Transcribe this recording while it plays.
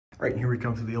Right, and here we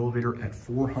come to the elevator at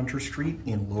 4 Hunter Street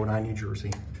in Lodi, New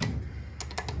Jersey.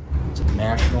 It's a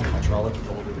national hydraulic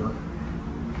elevator.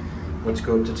 Let's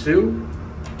go to 2.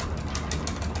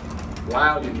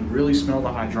 Wow, you can really smell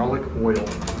the hydraulic oil.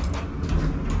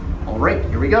 All right,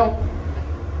 here we go.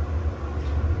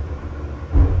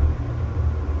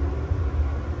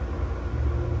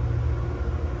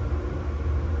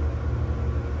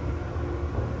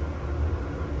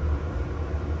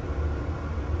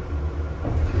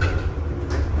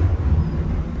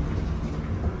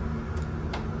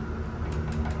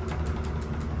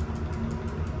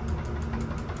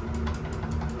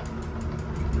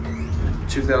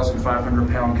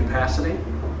 £2,500 capacity.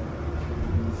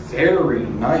 Very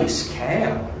nice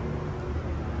cab.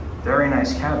 Very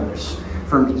nice cab.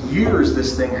 For years,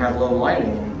 this thing had low lighting,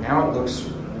 and now it looks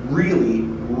really,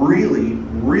 really,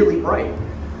 really bright.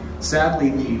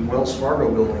 Sadly, the Wells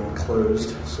Fargo building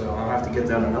closed, so I'll have to get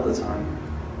that another time.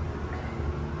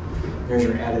 There's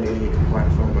your added ADA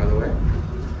compliant phone, by the way.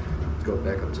 Let's go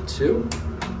back up to 2.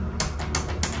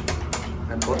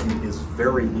 That button is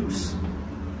very loose.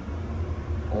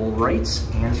 All right,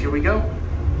 and here we go.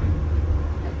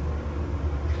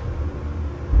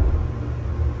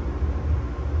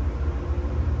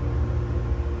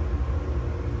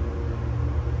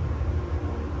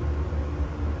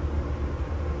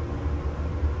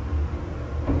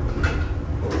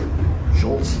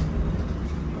 Jolts,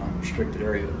 restricted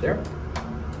area up there.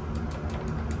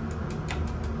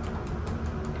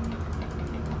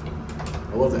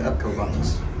 I love the EPCO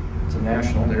buttons. It's a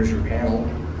national, there's your panel.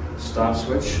 Stop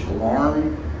switch,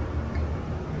 alarm.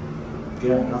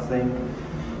 Yeah,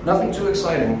 nothing too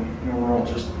exciting. Overall,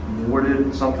 just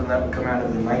wooded, something that would come out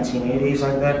of the 1980s,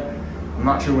 I bet. I'm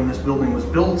not sure when this building was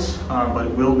built, but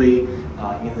it will be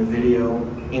in the video,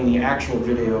 in the actual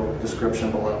video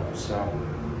description below. So,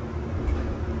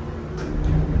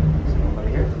 is nobody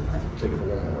here? Take it for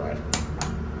one more ride.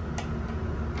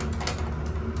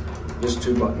 This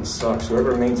 2 button sucks.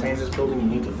 Whoever maintains this building, you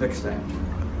need to fix that.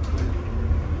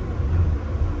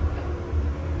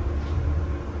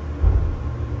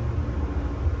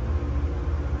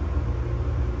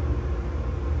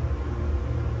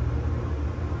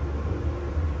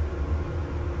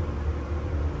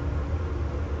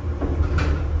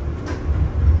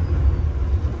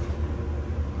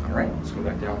 All right, let's go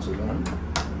back down to 1.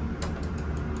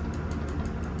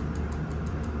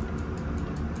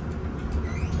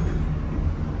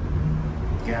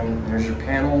 Again, there's your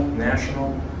panel,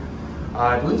 national.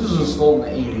 I believe this was installed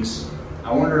in the 80s.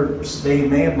 I wonder if they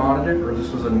may have modded it or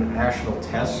this was a national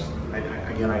test.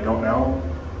 Again, I don't know,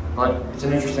 but it's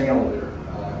an interesting elevator.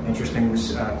 Interesting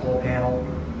coal panel.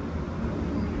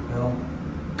 No.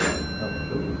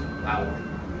 Oh, loud.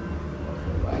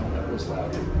 Wow, that was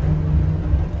loud.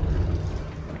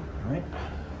 Right.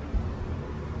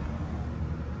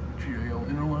 GAL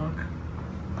interlock.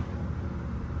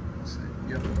 Let's see.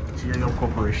 Yep. GAL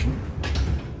Corporation.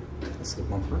 That's the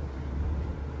bumper.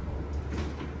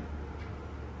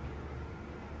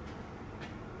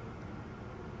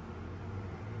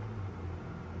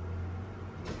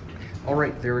 All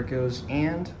right, there it goes,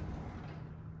 and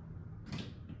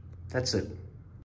that's it.